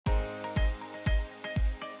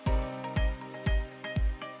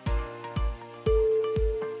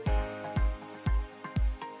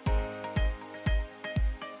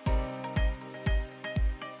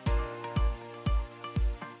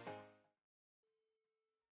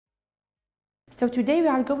So today we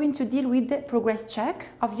are going to deal with the progress check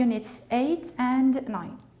of units 8 and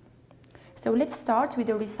 9. So let's start with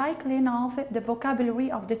the recycling of the vocabulary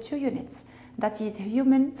of the two units, that is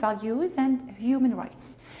human values and human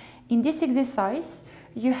rights. In this exercise,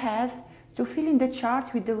 you have to fill in the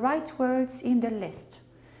chart with the right words in the list.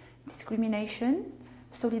 Discrimination,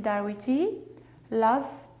 solidarity, love,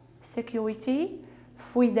 security,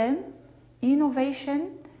 freedom,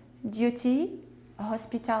 innovation, duty,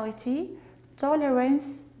 hospitality,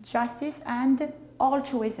 tolerance, justice, and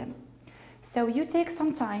altruism. So you take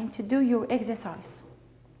some time to do your exercise.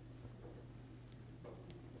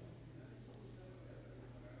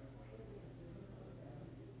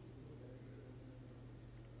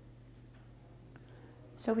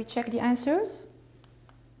 So we check the answers.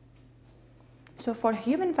 So for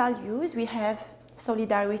human values, we have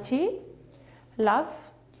solidarity,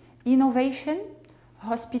 love, innovation,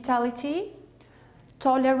 hospitality,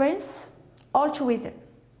 tolerance, altruism.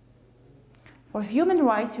 For human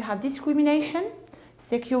rights, we have discrimination,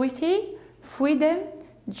 security, freedom,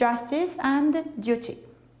 justice, and duty.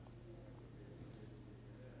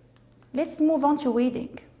 Let's move on to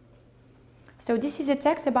reading. So this is a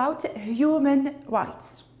text about human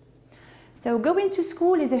rights. So going to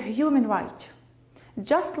school is a human right,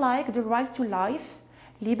 just like the right to life,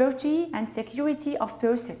 liberty, and security of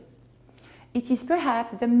person. It is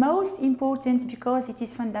perhaps the most important because it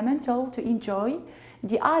is fundamental to enjoy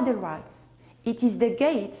the other rights. It is the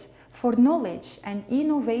gate for knowledge and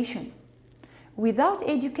innovation. Without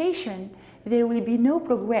education, there will be no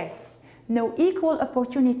progress, no equal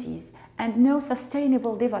opportunities, and no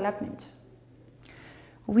sustainable development.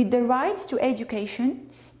 With the right to education,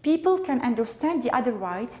 people can understand the other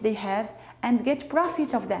rights they have and get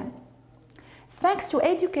profit of them. Thanks to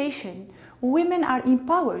education, women are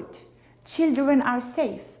empowered, children are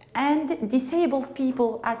safe, and disabled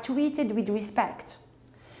people are treated with respect.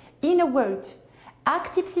 In a word,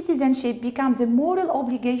 active citizenship becomes a moral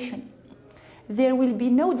obligation. There will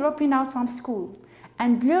be no dropping out from school,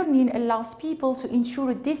 and learning allows people to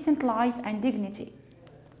ensure a decent life and dignity.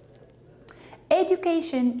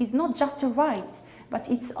 Education is not just a right, but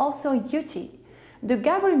it's also a duty. The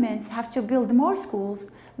governments have to build more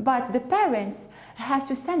schools, but the parents have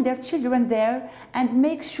to send their children there and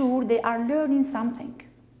make sure they are learning something.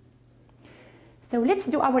 So let's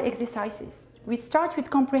do our exercises. We start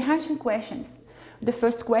with comprehension questions. The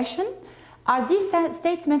first question, are these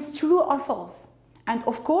statements true or false? And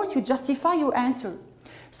of course, you justify your answer.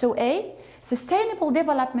 So A, sustainable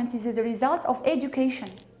development is the result of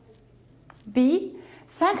education. B,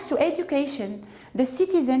 thanks to education, the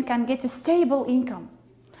citizen can get a stable income.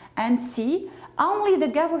 And C, only the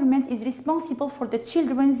government is responsible for the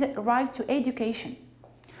children's right to education.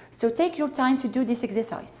 So take your time to do this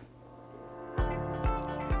exercise.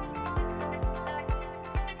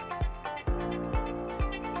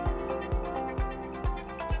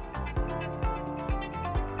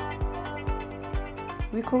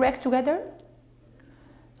 We correct together?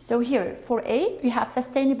 So here, for A, we have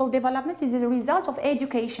sustainable development is the result of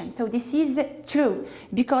education. So this is true,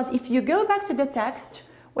 because if you go back to the text,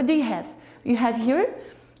 what do you have? You have here,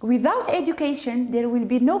 without education, there will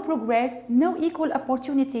be no progress, no equal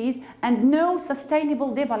opportunities, and no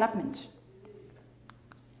sustainable development.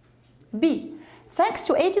 B, thanks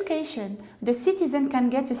to education, the citizen can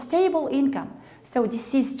get a stable income. So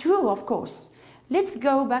this is true, of course. Let's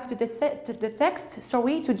go back to the text,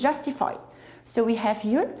 to justify. So we have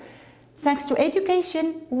here, thanks to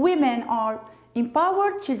education, women are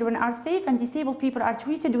empowered, children are safe, and disabled people are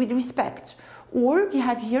treated with respect. Or we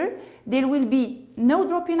have here, there will be no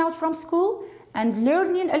dropping out from school, and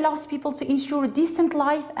learning allows people to ensure a decent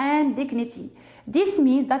life and dignity. This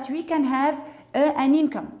means that we can have an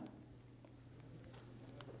income.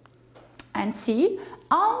 And C,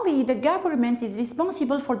 only the government is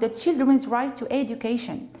responsible for the children's right to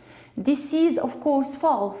education. This is, of course,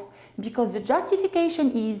 false, because the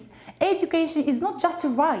justification is education is not just a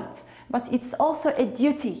right, but it's also a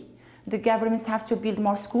duty. The governments have to build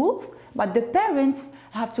more schools, but the parents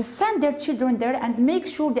have to send their children there and make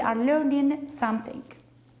sure they are learning something.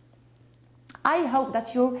 I hope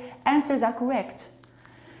that your answers are correct.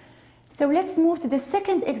 So let's move to the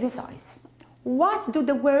second exercise. What do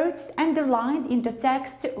the words underlined in the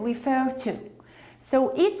text refer to?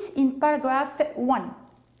 So it's in paragraph 1.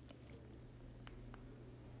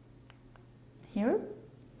 Here,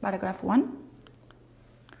 paragraph 1.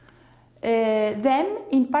 Them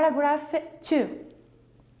in paragraph 2.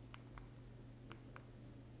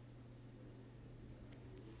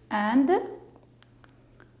 And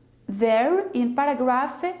there in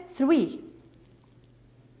paragraph 3.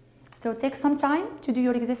 So take some time to do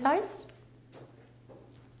your exercise.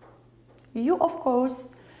 you of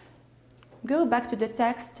course go back to the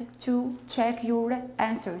text to check your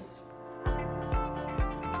answers.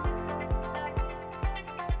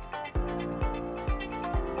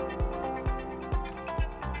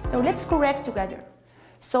 So let's correct together.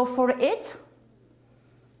 So for it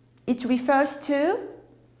refers to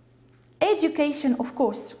education, of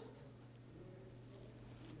course.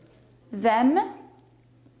 Them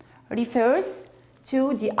refers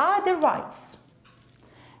to the other rights.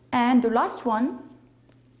 And the last one,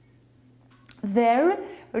 there,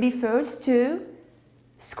 refers to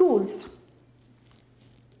schools.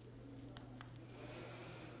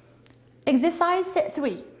 Exercise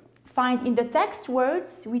 3. Find in the text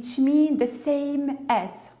words which mean the same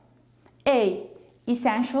as A,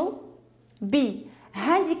 essential, B,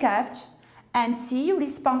 handicapped, and C,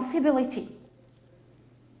 responsibility.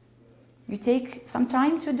 You take some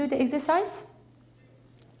time to do the exercise.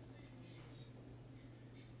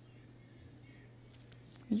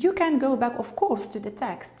 You can go back, of course, to the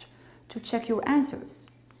text to check your answers.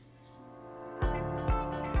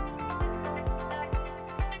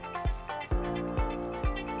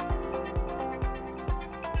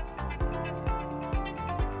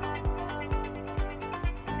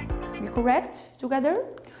 We correct together?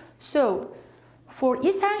 So, for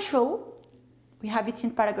essential, we have it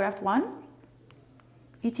in paragraph 1.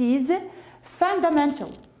 It is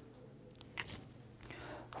fundamental.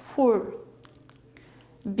 For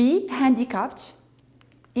B, handicapped,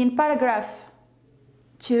 in paragraph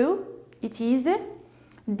 2, it is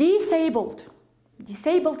disabled,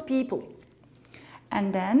 disabled people.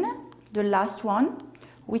 And then the last one,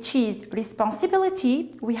 which is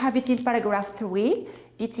responsibility, we have it in paragraph 3,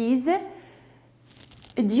 it is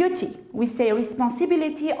a duty. We say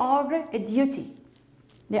responsibility or a duty.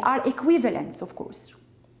 They are equivalents, of course.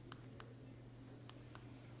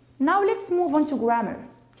 Now let's move on to grammar.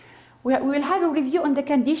 We will have a review on the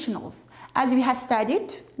conditionals. As we have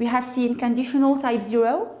studied, we have seen conditional type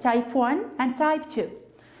 0, type 1, and type 2.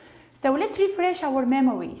 So let's refresh our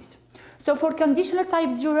memories. So for conditional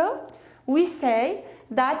type 0, we say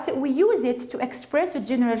that we use it to express a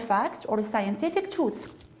general fact or a scientific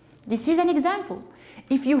truth. This is an example.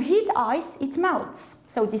 If you heat ice, it melts.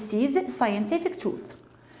 So this is scientific truth.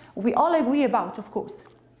 We all agree about, of course.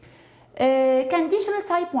 Conditional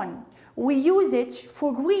type 1. We use it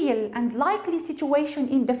for real and likely situation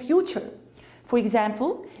in the future. For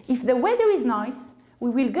example, if the weather is nice, we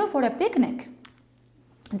will go for a picnic.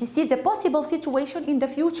 This is a possible situation in the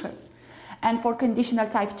future. And for conditional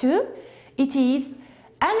type 2, it is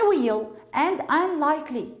unreal and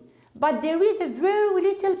unlikely, but there is a very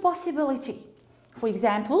little possibility. For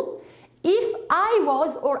example, if I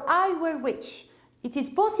was or I were rich, it is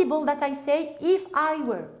possible that I say if I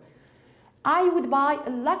were. I would buy a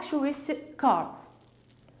luxurious car.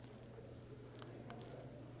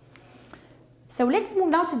 So let's move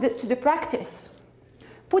now to the practice.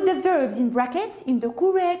 Put the verbs in brackets in the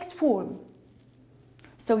correct form.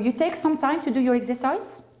 So you take some time to do your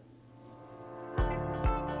exercise.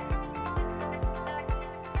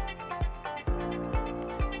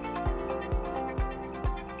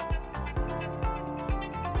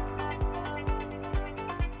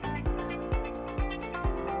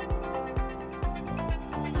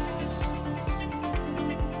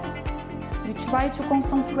 Try to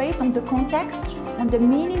concentrate on the context, on the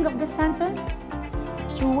meaning of the sentence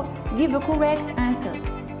to give a correct answer.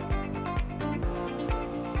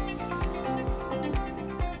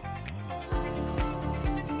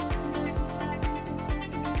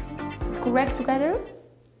 Correct together?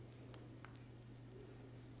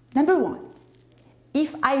 Number 1.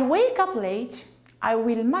 If I wake up late, I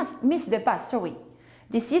will miss the bus, sorry.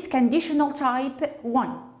 This is conditional type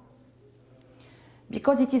 1.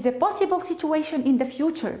 Because it is a possible situation in the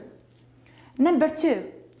future. Number 2,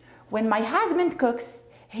 when my husband cooks,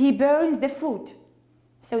 he burns the food.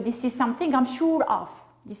 So this is something I'm sure of.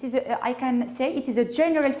 This is I can say it is a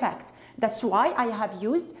general fact. That's why I have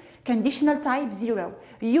used conditional type 0.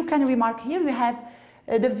 You can remark here we have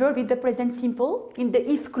the verb in the present simple in the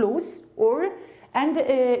if clause, and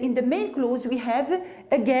in the main clause we have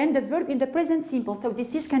again the verb in the present simple. So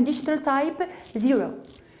this is conditional type 0.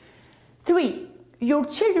 3. Your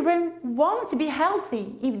children won't be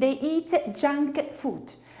healthy if they eat junk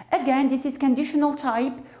food. Again, this is conditional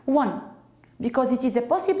type 1, because it is a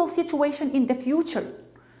possible situation in the future.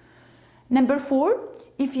 Number 4,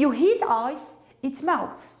 if you heat ice, it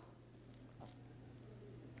melts.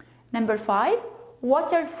 Number 5,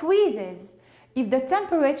 water freezes if the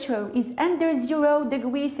temperature is under 0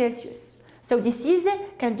 degrees Celsius. So this is a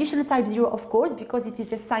conditional type 0, of course, because it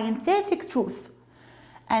is a scientific truth.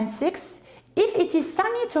 And 6, if it it is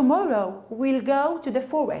sunny tomorrow, we'll go to the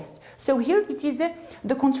forest. So here it is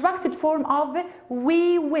the contracted form of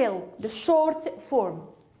we will, the short form.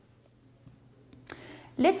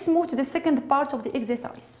 Let's move to the second part of the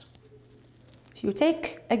exercise. You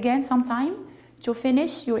take again some time to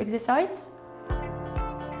finish your exercise.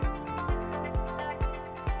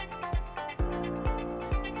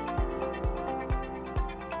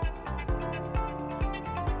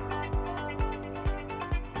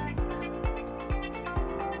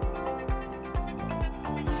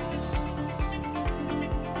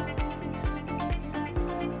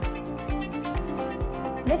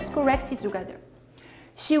 Let's correct it together.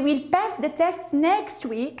 She will pass the test next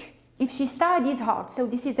week if she studies hard. So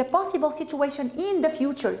this is a possible situation in the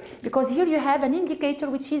future, because here you have an indicator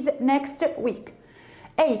which is next week.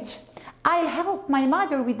 8. I'll help my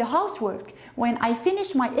mother with the housework when I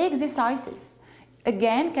finish my exercises.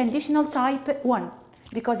 Again, conditional type 1,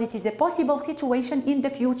 because it is a possible situation in the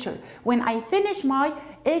future when I finish my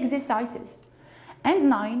exercises. And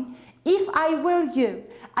 9. If I were you,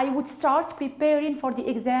 I would start preparing for the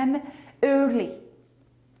exam early.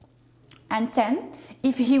 And 10.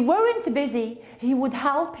 If he weren't busy, he would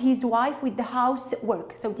help his wife with the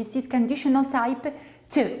housework. So this is conditional type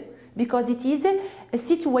 2, because it is a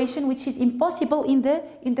situation which is impossible in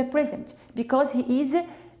the present, because he is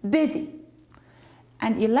busy.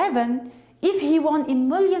 And 11. If he won $1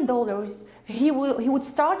 million, he would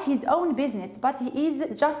start his own business, but he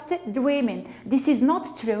is just dreaming. This is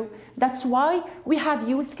not true. That's why we have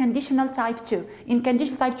used conditional type 2. In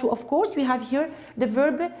conditional type 2, of course, we have here the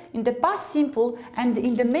verb in the past simple, and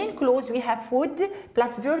in the main clause we have would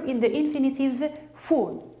plus verb in the infinitive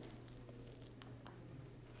form.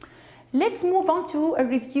 Let's move on to a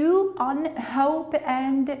review on hope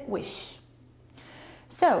and wish.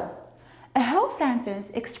 So, a hope sentence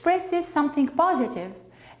expresses something positive,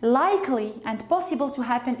 likely and possible to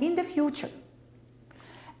happen in the future.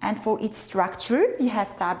 And for its structure, we have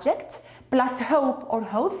subject plus hope or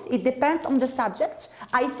hopes. It depends on the subject.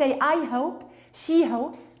 I say I hope, she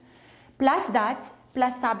hopes, plus that,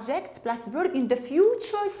 plus subject, plus verb in the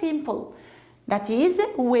future simple. That is,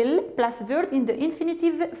 will plus verb in the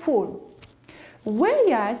infinitive form.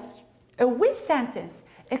 Whereas a wish sentence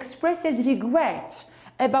expresses regret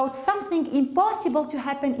about something impossible to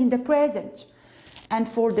happen in the present. And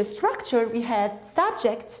for the structure, we have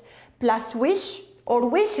subject plus wish or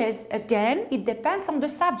wishes. Again, it depends on the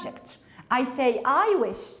subject. I say I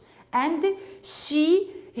wish, and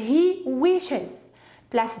he wishes,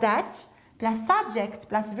 plus that, plus subject,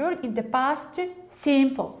 plus verb in the past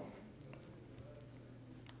simple.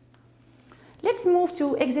 Let's move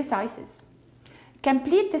to exercises.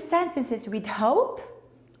 Complete the sentences with hope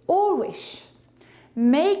or wish.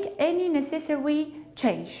 Make any necessary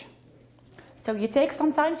change. So you take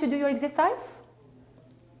some time to do your exercise.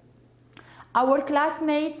 Our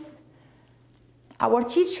classmates, our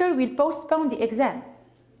teacher will postpone the exam.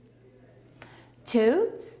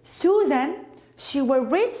 2. Susan, she were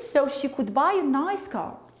rich so she could buy a nice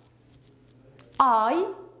car. I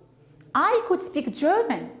could speak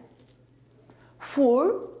German.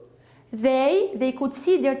 4. They could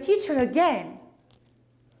see their teacher again.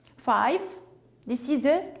 5. This is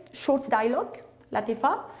a short dialogue.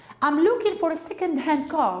 Latifa, I'm looking for a second-hand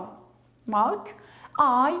car. Mark,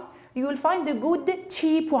 you will find a good,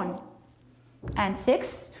 cheap one. And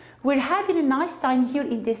 6, we're having a nice time here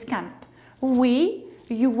in this camp.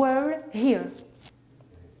 You were here.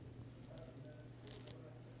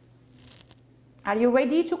 Are you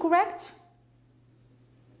ready to correct?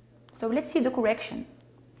 So let's see the correction.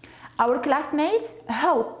 Our classmates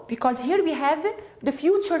hope, because here we have the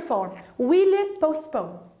future form, will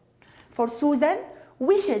postpone. For Susan,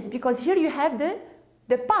 wishes, because here you have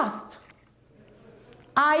the past.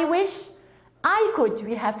 I wish, I could.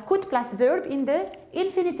 We have could plus verb in the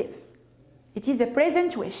infinitive. It is a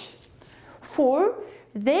present wish. 4,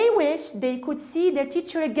 they wish they could see their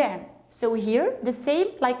teacher again. So here, the same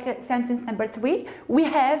like sentence number 3, we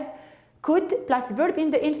have could plus verb in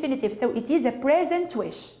the infinitive. So it is a present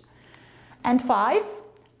wish. And 5,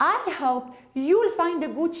 I hope you'll find a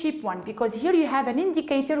good cheap one, because here you have an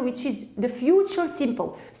indicator which is the future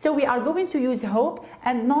simple. So we are going to use hope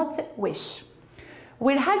and not wish.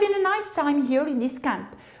 We're having a nice time here in this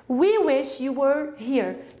camp. We wish you were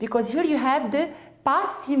here, because here you have the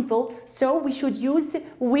past simple, so we should use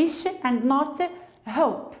wish and not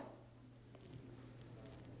hope.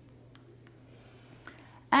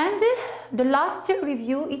 And the last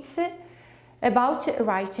review, it's about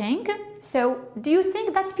writing. So, do you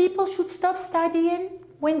think that people should stop studying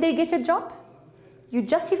when they get a job? You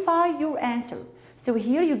justify your answer. So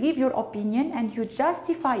here you give your opinion and you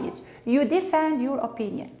justify it. You defend your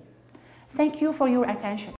opinion. Thank you for your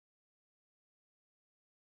attention.